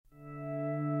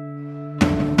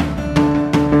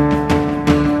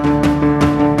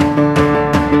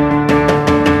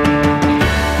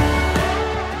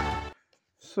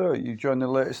You join the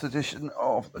latest edition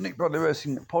of the Nick Bradley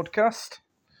Racing podcast,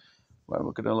 where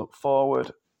we're going to look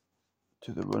forward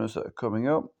to the runners that are coming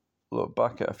up, look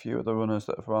back at a few of the runners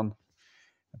that have run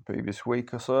the previous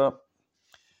week or so,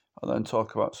 and then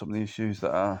talk about some of the issues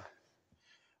that are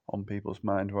on people's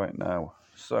mind right now.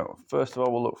 So, first of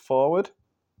all, we'll look forward,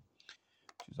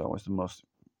 which is always the most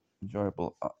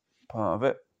enjoyable part of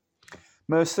it.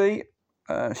 Mercy,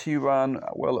 she ran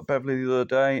well at Beverley the other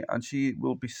day, and she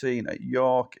will be seen at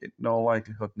York in all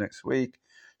likelihood next week.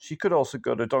 She could also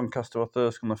go to Doncaster or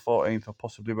Thirsk on the 14th, or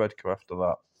possibly Redcar after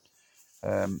that.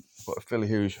 But a filly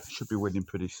who should be winning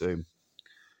pretty soon.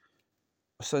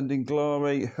 Ascending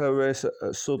Glory, her race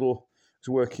at Suddle is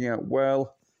working out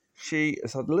well. She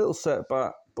has had a little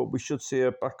setback, but we should see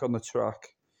her back on the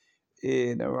track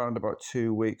in around about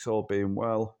 2 weeks, all being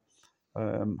well.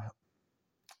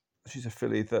 She's a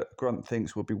filly that Grant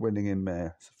thinks will be winning in May,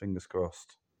 so fingers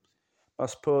crossed.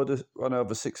 Maspoda ran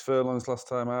over 6 furlongs last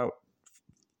time out,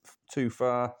 too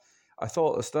far. I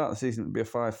thought at the start of the season it would be a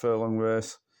 5 furlong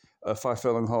race, a 5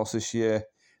 furlong horse this year.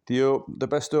 The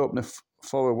best opener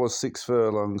for her was 6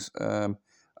 furlongs, and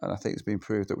I think it's been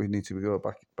proved that we need to go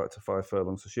back to 5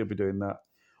 furlongs, so she'll be doing that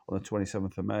on the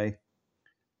 27th of May.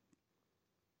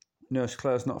 Nurse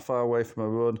Claire's not far away from her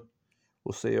run.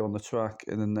 We'll see her on the track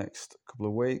in the next couple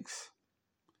of weeks.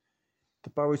 The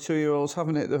Barry 2-year-olds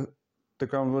haven't hit the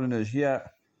ground running as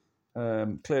yet.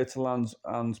 Clear to Lands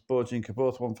and Bojinka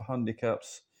both won for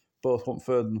handicaps. Both went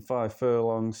further than 5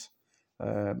 furlongs.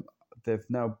 Bojinka's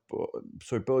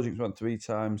run 3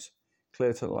 times.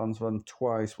 Clear to Lands run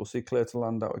twice. We'll see Clear to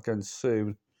Land out again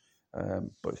soon.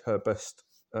 But her best,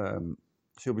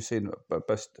 she'll be seen at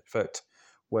best effect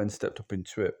when stepped up in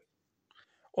trip.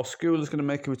 Oscula's going to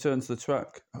make a return to the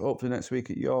track, hopefully next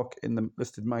week at York in the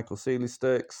listed Michael Seeley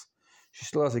Stakes. She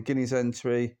still has a Guineas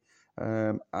entry,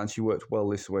 and she worked well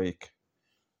this week.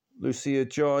 Lucia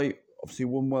Joy obviously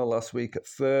won well last week at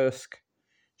Thirsk.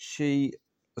 She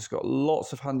has got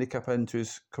lots of handicap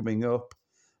entries coming up.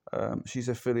 She's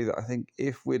a filly that I think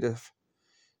if we'd have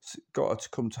got her to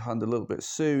come to hand a little bit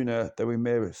sooner, then we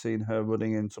may have seen her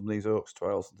running in some of these Oaks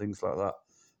trials and things like that,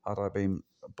 had I been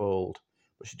bold.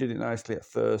 But she did it nicely at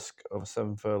Thirsk over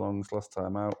 7 furlongs last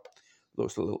time out.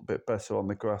 Looks a little bit better on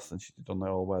the grass than she did on the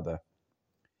all-weather.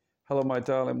 Hello, My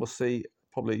Darling, we'll see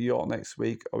probably at York next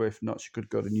week, or if not, she could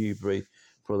go to Newbury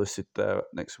for a listed there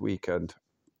next weekend.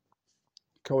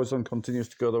 Corazon continues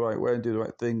to go the right way and do the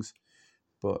right things,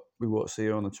 but we won't see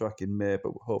her on the track in May,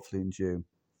 but hopefully in June.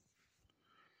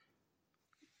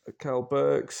 Cal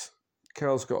Burks.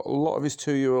 Cal's got a lot of his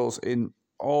 2-year-olds in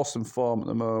awesome form at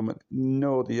the moment.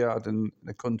 No other yard in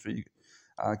the country,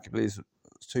 arguably, his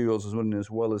 2-year-olds was running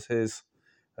as well as his.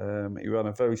 He ran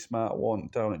a very smart one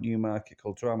down at Newmarket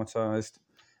called Dramatised.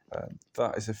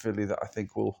 That is a filly that I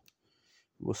think we'll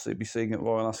be seeing at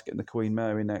Royal Ascot and the Queen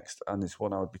Mary next, and it's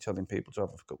one I would be telling people to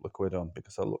have a couple of quid on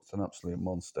because I looked an absolute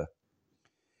monster.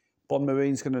 Bon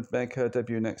Marine's going to make her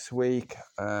debut next week.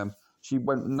 She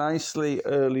went nicely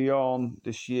early on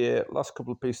this year. Last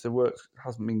couple of pieces of work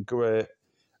hasn't been great.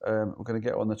 We're going to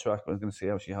get her on the track and we're going to see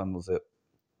how she handles it.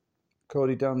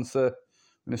 Cody Dancer,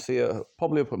 we're going to see her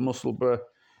probably up at Musselburgh.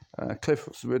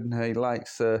 Cliff's ridden her, he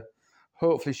likes her.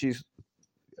 Hopefully she's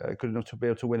good enough to be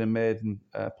able to win a maiden.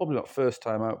 Probably not first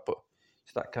time out, but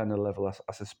it's that kind of level,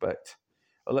 I suspect.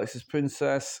 Alexis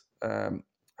Princess, her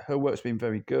work's been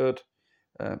very good.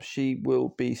 She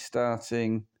will be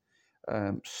starting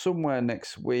somewhere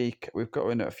next week. We've got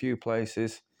her in at a few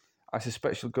places. I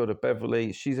suspect she'll go to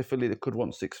Beverley. She's a filly that could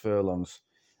want 6 furlongs.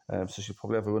 So she'll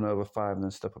probably have a run over 5 and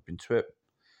then step up in trip.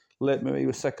 Late Marie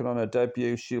was second on her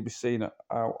debut. She'll be seen out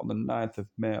on the 9th of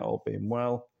May, all being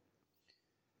well.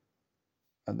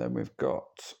 And then we've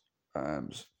got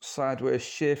Sideways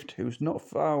Shift, who's not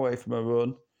far away from her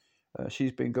run.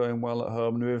 She's been going well at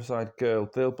home. And Riverside Girl,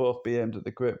 they'll both be aimed at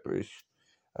the Great British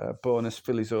bonus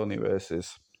fillies only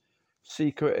races.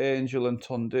 Secret Angel and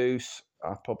Tondouse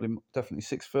are definitely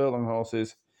 6 furlong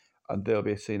horses, and they'll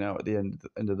be seen out at the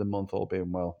end of the month, all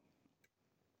being well.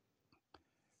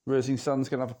 Rising Sun's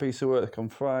going to have a piece of work on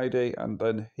Friday, and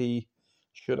then he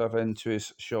should have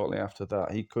entries shortly after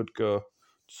that. He could go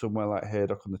somewhere like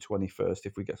Haydock on the 21st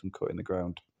if we get some cut in the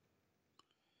ground.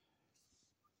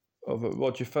 Over at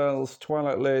Roger Fell's,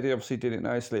 Twilight Lady obviously did it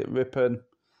nicely at Ripon.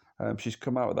 She's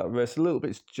come out of that race a little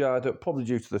bit jarred up, probably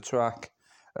due to the track.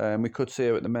 We could see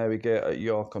her at the Marygate at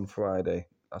York on Friday.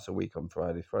 That's a week on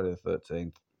Friday the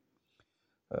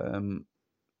 13th.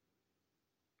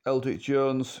 Eldrick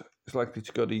Jones is likely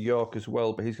to go to York as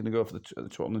well, but he's going to go for the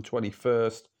trot on the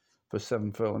 21st for a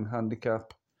 7 furlong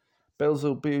handicap.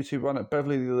 Belzil Beauty ran at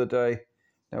Beverley the other day.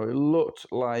 Now, it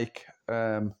looked like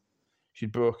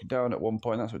she'd broken down at one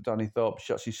point. That's what Danny thought. But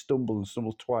she actually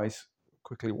stumbled twice,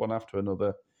 quickly one after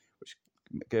another, which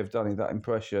gave Danny that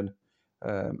impression.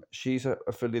 She's a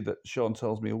filly that Sean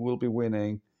tells me will be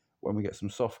winning when we get some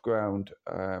soft ground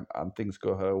and things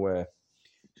go her way.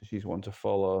 So she's one to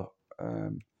follow.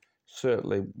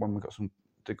 Certainly when we've got some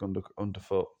dig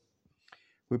underfoot.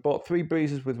 We bought 3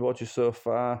 breezes with Roger so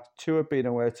far. 2 have been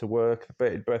away to work. The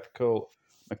Baited Breath Colt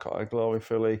and the Cotter Glory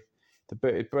filly. The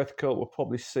Baited Breath Colt will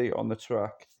probably see it on the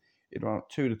track in around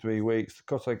 2 to 3 weeks. The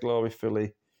Cotter Glory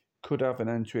filly could have an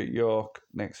entry at York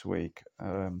next week.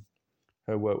 Her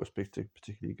work was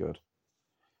particularly good.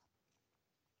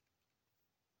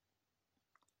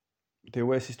 The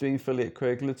Oasis Dream filly at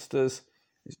Craig Lidsters.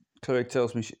 Craig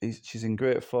tells me she's in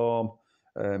great form.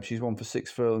 She's won for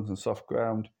 6 furlongs on soft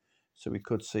ground, so we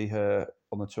could see her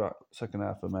on the track second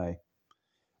half of May.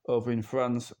 Over in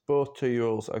France, both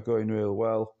 2-year-olds are going real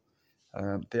well.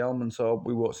 The Almanzor,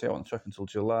 we won't see her on the track until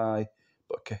July,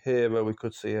 but Kahira, we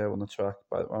could see her on the track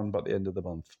around about the end of the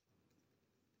month.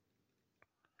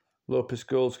 Lopez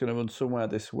Gold's going to run somewhere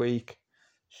this week.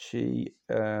 She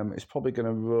is probably going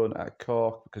to run at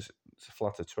Cork because it's a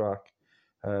flatter track.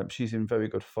 She's in very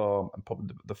good form and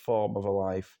probably the form of her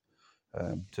life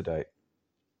to date.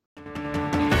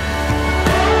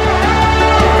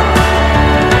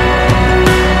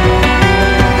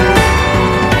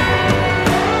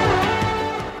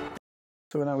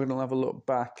 So we're now going to have a look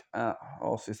back at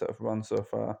horses that have run so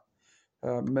far.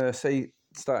 Mercy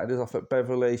started us off at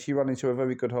Beverley. She ran into a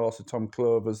very good horse at Tom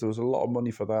Clover's. There was a lot of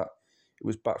money for that. It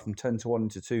was back from 10 to 1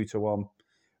 into 2 to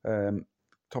 1.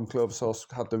 Tom Clover's horse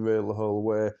had the rail the whole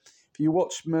way. If you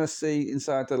watch Mercy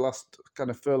inside the last kind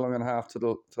of furlong and a half to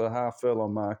the half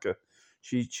furlong marker,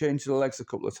 she changed the legs a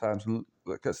couple of times and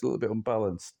gets a little bit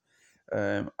unbalanced.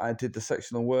 I did the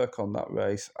sectional work on that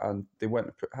race and they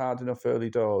went hard enough early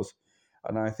doors.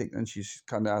 And I think then she's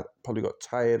kind of probably got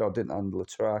tired or didn't handle the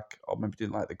track or maybe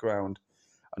didn't like the ground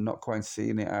and not quite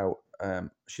seeing it out.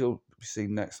 She'll be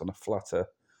seen next on a flatter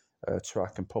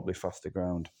track and probably faster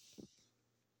ground.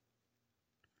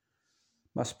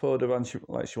 Maspoda ran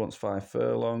like she wants 5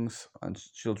 furlongs and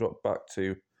she'll drop back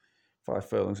to 5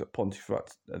 furlongs at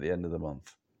Pontefract at the end of the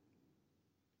month.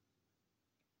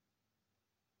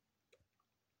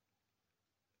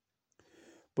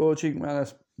 Bojing ran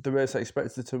the race I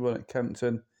expected to run at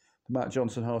Kempton. The Matt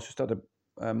Johnson horse just had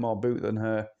a more boot than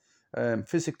her.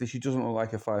 Physically, she doesn't look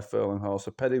like a 5 furlong horse.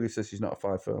 So pedigree says she's not a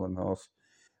 5 furlong horse.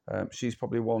 She's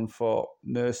probably one for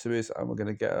nurseries, and we're going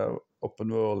to get her up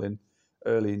and rolling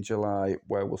early in July,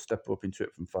 where we'll step her up in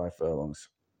trip from 5 furlongs.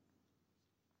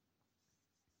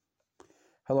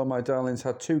 Hello, My Darlings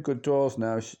had 2 good draws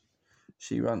now.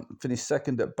 She finished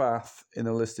second at Bath in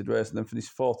a listed race and then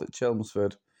finished 4th at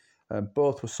Chelmsford.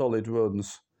 Both were solid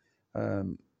runs,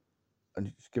 and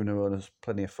it's given her owners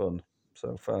plenty of fun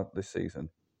so far this season.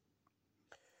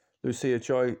 Lucia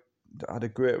Joy had a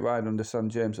great ride under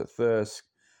St James at Thirsk.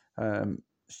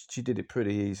 She did it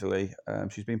pretty easily.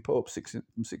 She's been put up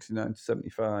from 69 to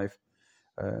 75.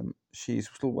 She's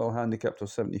still well handicapped of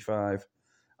 75,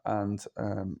 and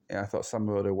I thought Sam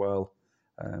rode her well.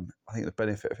 I think the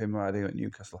benefit of him riding at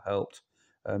Newcastle helped.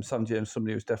 Sam James,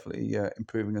 somebody who's definitely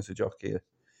improving as a jockey.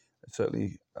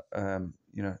 Certainly,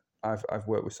 I've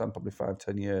worked with Sam probably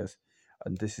 5-10 years,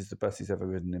 and this is the best he's ever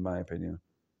ridden, in my opinion.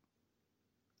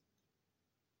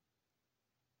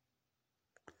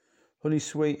 Honey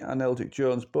Sweet and Eldrick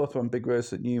Jones both ran big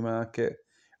races at Newmarket.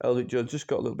 Eldrick Jones just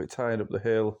got a little bit tired up the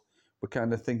hill. We're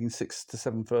kind of thinking 6 to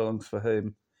 7 furlongs for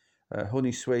him.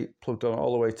 Honey Sweet plugged on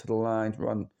all the way to the line,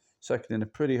 ran second in a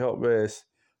pretty hot race.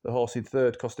 The horse in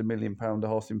third cost £1 million. The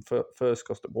horse in first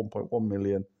cost at 1.1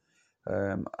 million.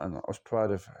 And I was proud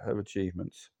of her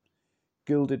achievements.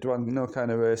 Gilded ran no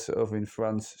kind of race over in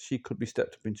France. She could be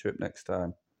stepped up in trip next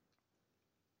time.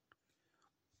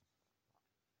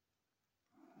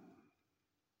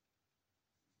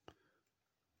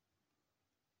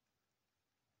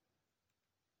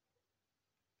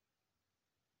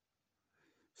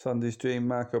 Sandy's Dream,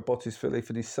 Marco Botti's filly,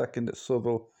 finished second at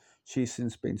Southwell. She's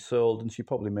since been sold and she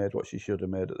probably made what she should have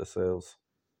made at the sales.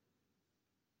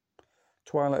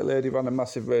 Twilight Lady ran a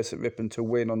massive race at Ripon to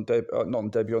win on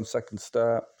second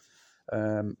start.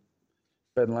 Ben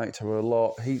liked her a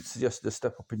lot. He suggested a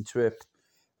step up in trip.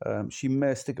 She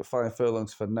may stick at 5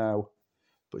 furlongs for now,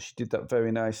 but she did that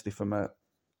very nicely from a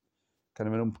kind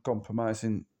of an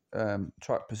uncompromising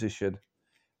track position.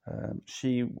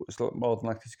 She was more than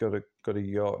likely to go to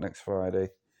York next Friday,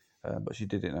 but she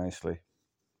did it nicely.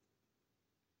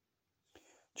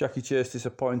 Jackie Chase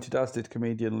disappointed, as did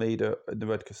Comedian Leader in the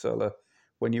Red Casella.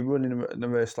 When you're running in a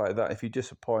race like that, if you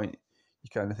disappoint, you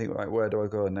kind of think, right, where do I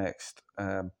go next?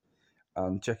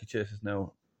 and Jackie Chase has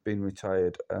now been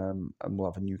retired and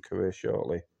will have a new career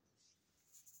shortly.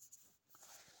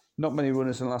 Not many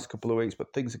runners in the last couple of weeks,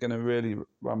 but things are going to really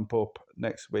ramp up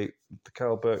next week. The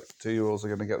Cal Burke 2-year-olds are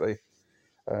going to get we're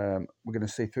going to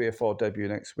see 3 or 4 debut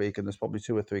next week, and there's probably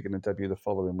 2 or 3 going to debut the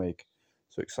following week.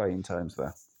 So exciting times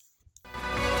there.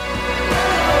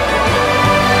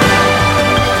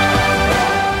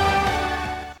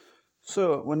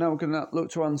 So we're now going to look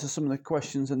to answer some of the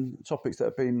questions and topics that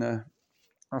have been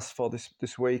asked for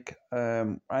this week.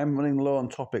 I'm running low on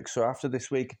topics, so after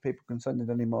this week, if people can send in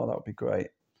any more, that would be great.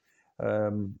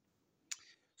 So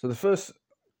the first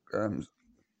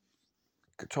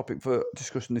topic for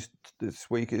discussion this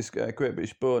week is Great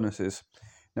British bonuses.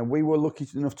 Now, we were lucky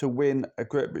enough to win a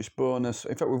Great British bonus.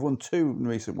 In fact, we've won 2 in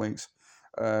recent weeks.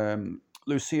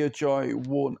 Lucia Joy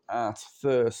won at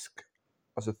Thirsk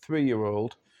as a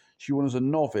 3-year-old. She won as a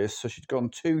novice, so she'd gone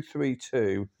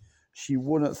 2-3-2. She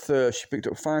won at Thirsk. She picked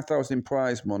up 5,000 in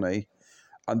prize money,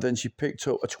 and then she picked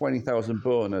up a 20,000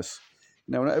 bonus.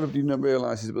 Now, not everybody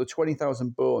realises, but the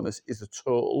 20,000 bonus is the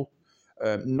total.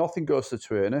 Nothing goes to the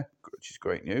trainer, which is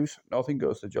great news. Nothing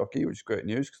goes to the jockey, which is great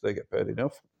news because they get paid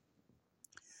enough.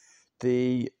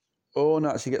 The owner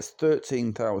actually gets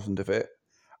 13,000 of it,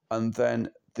 and then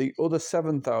the other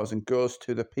 7,000 goes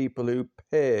to the people who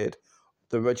paid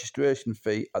the registration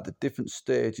fee at the different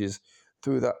stages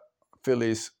through that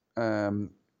filly's kind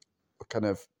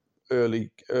of early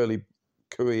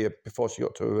career before she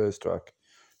got to a racetrack.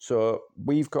 So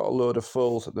we've got a load of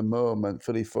foals at the moment,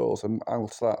 filly foals, and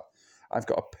I've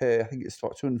got to pay, I think it's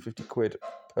about 250 quid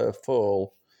per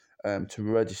foal to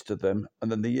register them.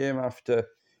 And then the year after,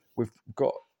 we've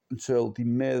got until the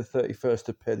May the 31st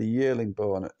to pay the yearling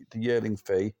bonus, the yearling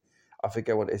fee. I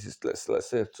forget what it is. Let's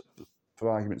say, for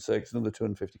argument's sake, it's another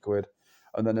 250 quid.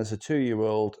 And then as a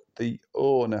 2-year-old, the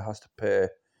owner has to pay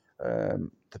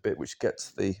the bit which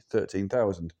gets the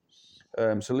 13,000.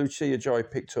 So Lucia Joy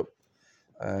picked up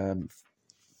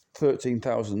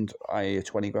 13,000, i.e. a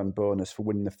 20 grand bonus for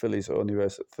winning the fillies only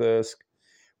race at Thirsk,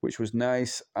 which was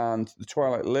nice. And the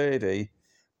Twilight Lady,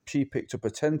 she picked up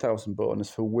a 10,000 bonus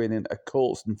for winning a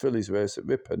Colts and fillies race at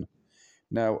Ripon.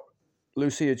 Now,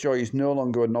 Lucia Joy is no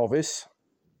longer a novice,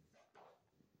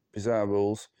 bizarre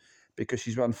rules, because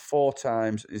she's run 4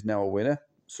 times, is now a winner,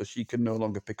 so she can no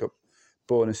longer pick up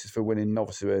bonuses for winning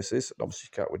novice races. Obviously,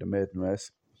 she can't win a maiden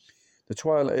race. The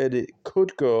Twilight Lady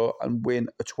could go and win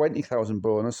a 20,000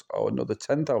 bonus or another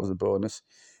 10,000 bonus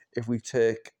if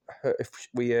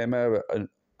we aim her at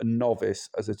a novice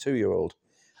as a 2-year-old.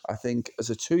 I think as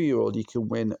a 2-year-old you can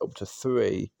win up to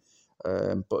 3,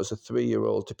 but as a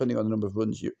 3-year-old, depending on the number of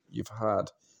runs you've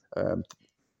had,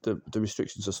 the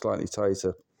restrictions are slightly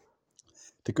tighter.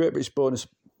 The Great British bonus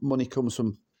money comes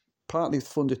from partly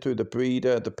funded through the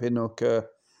breeder, the pinhooker,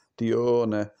 the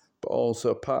owner, but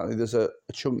also partly there's a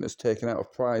chunk that's taken out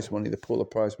of prize money, the pool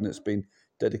of prize money that's been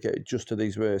dedicated just to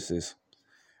these races.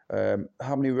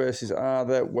 How many races are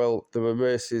there? Well, there are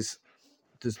races.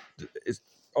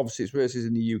 Obviously, it's races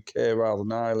in the UK rather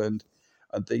than Ireland,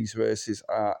 and these races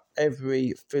are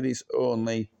every fillies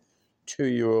only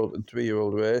 2-year-old and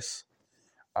 3-year-old race,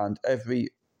 and every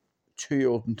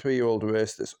 2-year-old and 3-year-old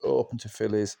race that's open to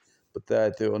fillies, but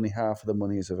there only half of the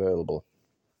money is available.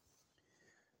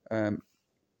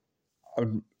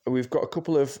 We've got a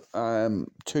couple of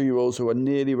 2-year-olds who are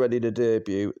nearly ready to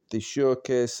debut. The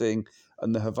Showcasing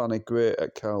and the Havana Great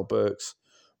at Cal Burke's.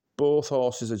 Both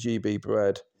horses are GB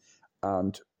bred,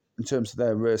 and in terms of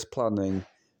their race planning,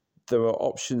 there are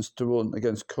options to run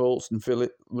against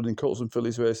running Colts and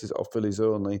fillies races or fillies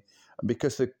only. And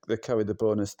because they carry the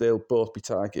bonus, they'll both be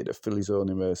targeted at fillies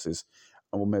only races,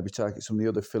 and will maybe target some of the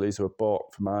other fillies who are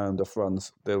bought from Ireland or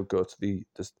France. They'll go to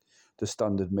the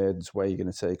standard maidens where you're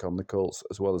going to take on the Colts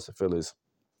as well as the fillies.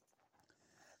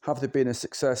 Have they been a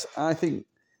success? I think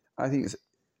it's,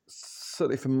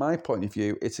 certainly from my point of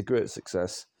view, it's a great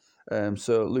success.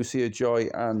 So Lucia Joy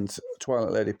and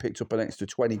Twilight Lady picked up an extra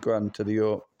 20 grand to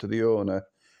the owner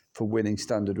for winning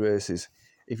standard races.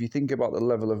 If you think about the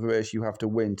level of race you have to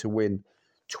win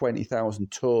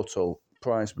 20,000 total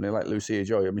prize money, like Lucia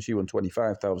Joy, I mean, she won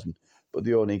 25,000, but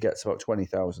the owner gets about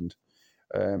 20,000.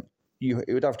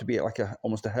 It would have to be like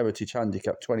almost a heritage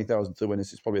handicap, 20,000 to win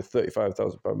this. It's probably a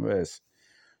 £35,000 race.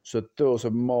 So those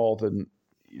are more than,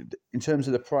 in terms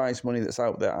of the prize money that's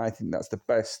out there, I think that's the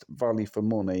best value for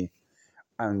money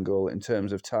angle in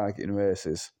terms of targeting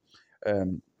races.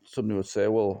 Somebody would say,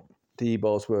 well, the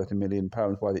E-Ball's worth £1 million.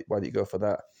 Why do you go for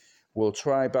that? We'll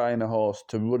try buying a horse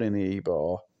to run in the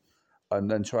E-Ball and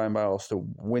then try and buy a horse to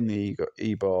win the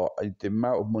E-Ball. The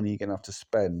amount of money you're going to have to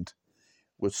spend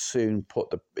would soon put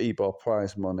the E-Ball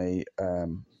prize money,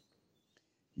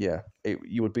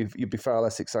 you'd be far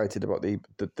less excited about the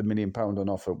 £1 million on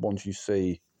offer once you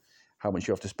see how much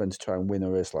you have to spend to try and win a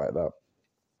race like that.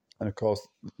 And of course,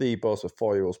 the boss of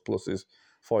 4 year olds plus is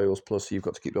 4 year olds plus. So you've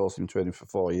got to keep the horse in training for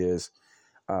 4 years,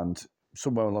 and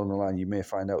somewhere along the line, you may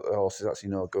find out that the horse is actually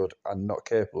no good and not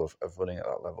capable of running at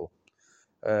that level.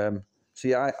 So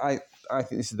yeah, I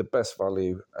think this is the best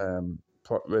value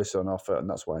race on offer, and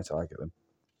that's why I target them.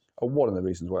 Or one of the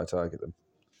reasons why I target them.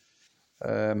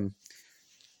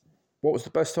 What was the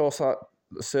best horse at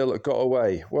the sale that got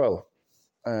away? Well,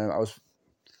 I was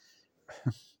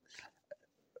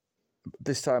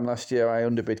this time last year. I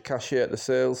underbid Cashier at the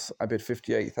sales. I bid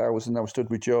 58,000. I was stood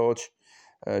with George,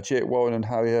 Jake Warren, and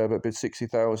Harry Herbert bid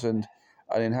 60,000.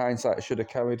 And in hindsight, I should have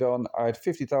carried on. I had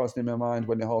 50,000 in my mind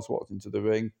when the horse walked into the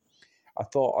ring. I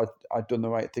thought I'd done the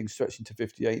right thing, stretching to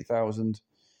 58,000.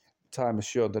 Time has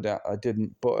showed that I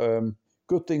didn't, but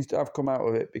good things have come out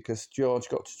of it because George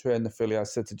got to train the filly. I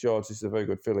said to George, "This is a very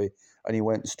good filly," and he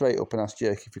went straight up and asked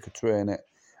Jake if he could train it.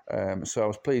 So I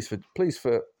was pleased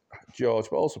for George,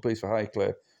 but also pleased for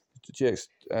Highclere. Jake's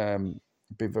been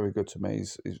very good to me.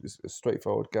 He's a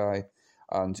straightforward guy,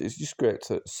 and it's just great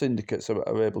that syndicates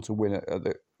are able to win at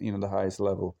the highest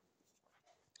level.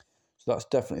 So that's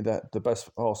definitely the best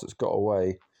horse that's got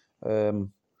away.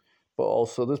 But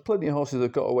also, there's plenty of horses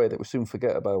that got away that we soon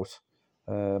forget about.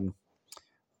 I'm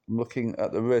looking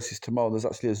at the races tomorrow. There's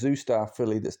actually a Zoustar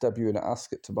filly that's debuting at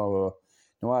Ascot tomorrow.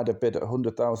 Now, I had a bid at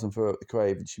 100,000 for her at the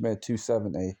Crave, and she made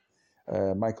 270.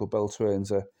 Michael Bell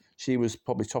trains her. She was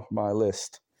probably top of my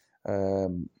list.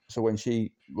 So when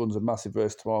she runs a massive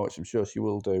race tomorrow, which I'm sure she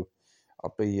will do,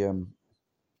 I'll be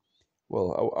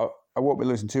I won't be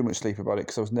losing too much sleep about it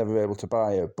because I was never able to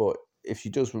buy her. But if she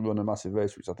does run a massive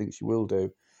race, which I think she will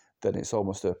do, then it's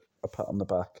almost a pat on the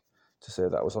back to say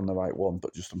that I was on the right one,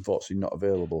 but just unfortunately not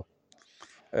available.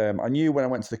 I knew when I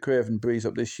went to the Craven Breeze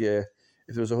up this year,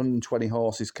 if there was 120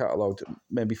 horses catalogued,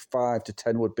 maybe 5 to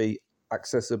 10 would be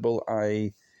accessible,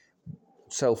 i.e.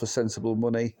 sell for sensible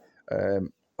money.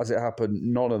 As it happened,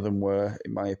 none of them were,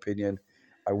 in my opinion.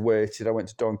 I waited. I went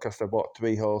to Doncaster, I bought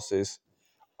 3 horses,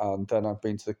 and then I've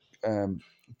been to the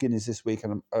Guineas this week,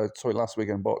 and last week,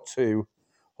 and bought 2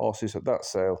 horses at that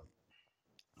sale.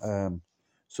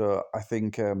 So I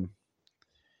think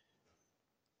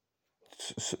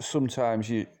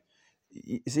sometimes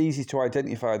it's easy to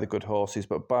identify the good horses,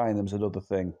 but buying them's another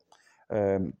thing.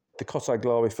 The Cotai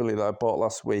Glory filly that I bought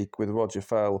last week with Roger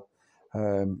Fell,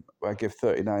 I gave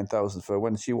 39,000 for her.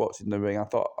 When she walked in the ring, I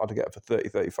thought I'd get her for 30,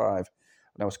 35,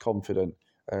 and I was confident.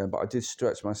 But I did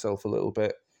stretch myself a little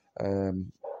bit,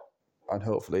 and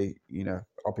hopefully,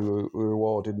 I'll be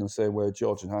rewarded in the same way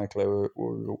George and Highclere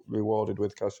were rewarded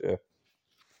with Cashier.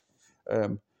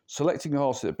 Selecting a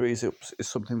horse at Breeze is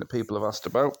something that people have asked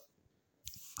about.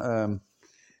 I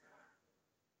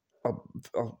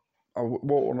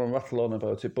won't want to rattle on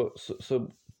about it, but so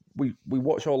we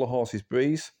watch all the horses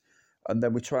breeze, and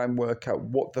then we try and work out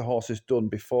what the horse has done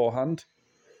beforehand.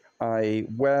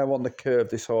 Where on the curve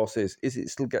this horse is. Is it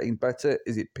still getting better?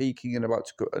 Is it peaking and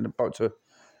about to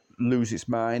lose its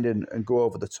mind and go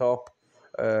over the top?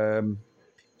 So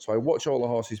I watch all the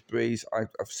horses breeze. I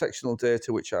have sectional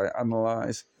data which I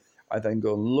analyse. I then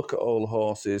go and look at all the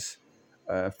horses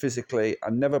physically. I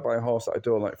never buy a horse that I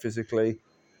don't like physically.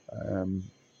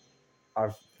 I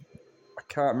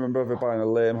can't remember ever buying a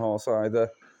lame horse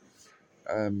either.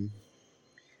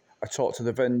 I talk to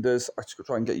the vendors. I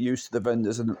try and get used to the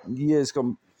vendors. And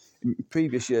in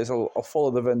previous years, I'll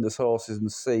follow the vendors' horses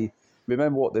and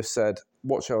remember what they've said,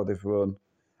 watch how they've run,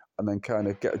 and then kind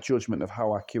of get a judgment of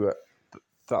how accurate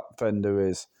that vendor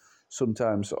is.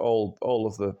 Sometimes all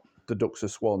of the ducks are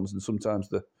swans, and sometimes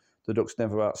the ducks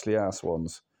never actually are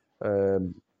swans.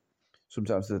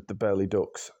 Sometimes they're barely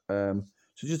ducks. So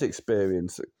just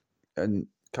experience and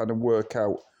kind of work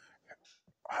out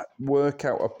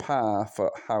a path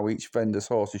for how each vendor's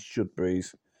horses should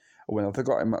breeze. And when I've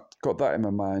got that in my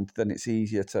mind, then it's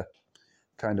easier to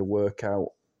kind of work out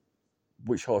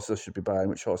which horses I should be buying,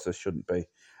 which horses I shouldn't be.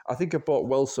 I think I've bought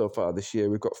well so far this year.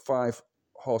 We've got 5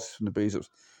 horses from the breeze ups.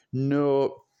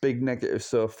 No big negatives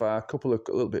so far. A couple of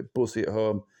a little bit buzzy at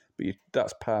home, but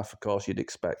that's par for course. You'd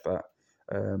expect that.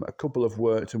 A couple have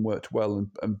worked well,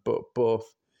 and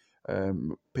both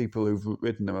people who've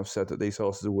ridden them have said that these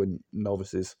horses will win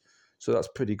novices. So that's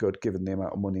pretty good given the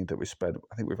amount of money that we spent.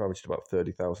 I think we've averaged about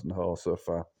 30,000 a horse so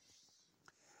far.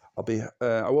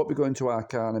 I won't be going to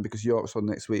Arcana because York's on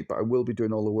next week, but I will be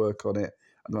doing all the work on it,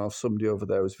 and I'll have somebody over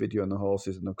there who's videoing the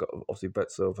horses, and I've got obviously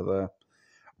vets over there.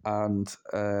 And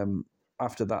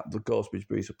after that, the Goresbridge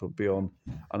Breeze Up will be on,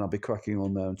 and I'll be cracking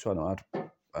on there and trying to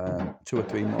add 2 or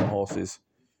 3 more horses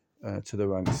to the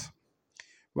ranks.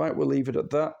 Right, we'll leave it at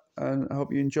that, and I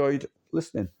hope you enjoyed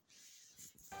listening.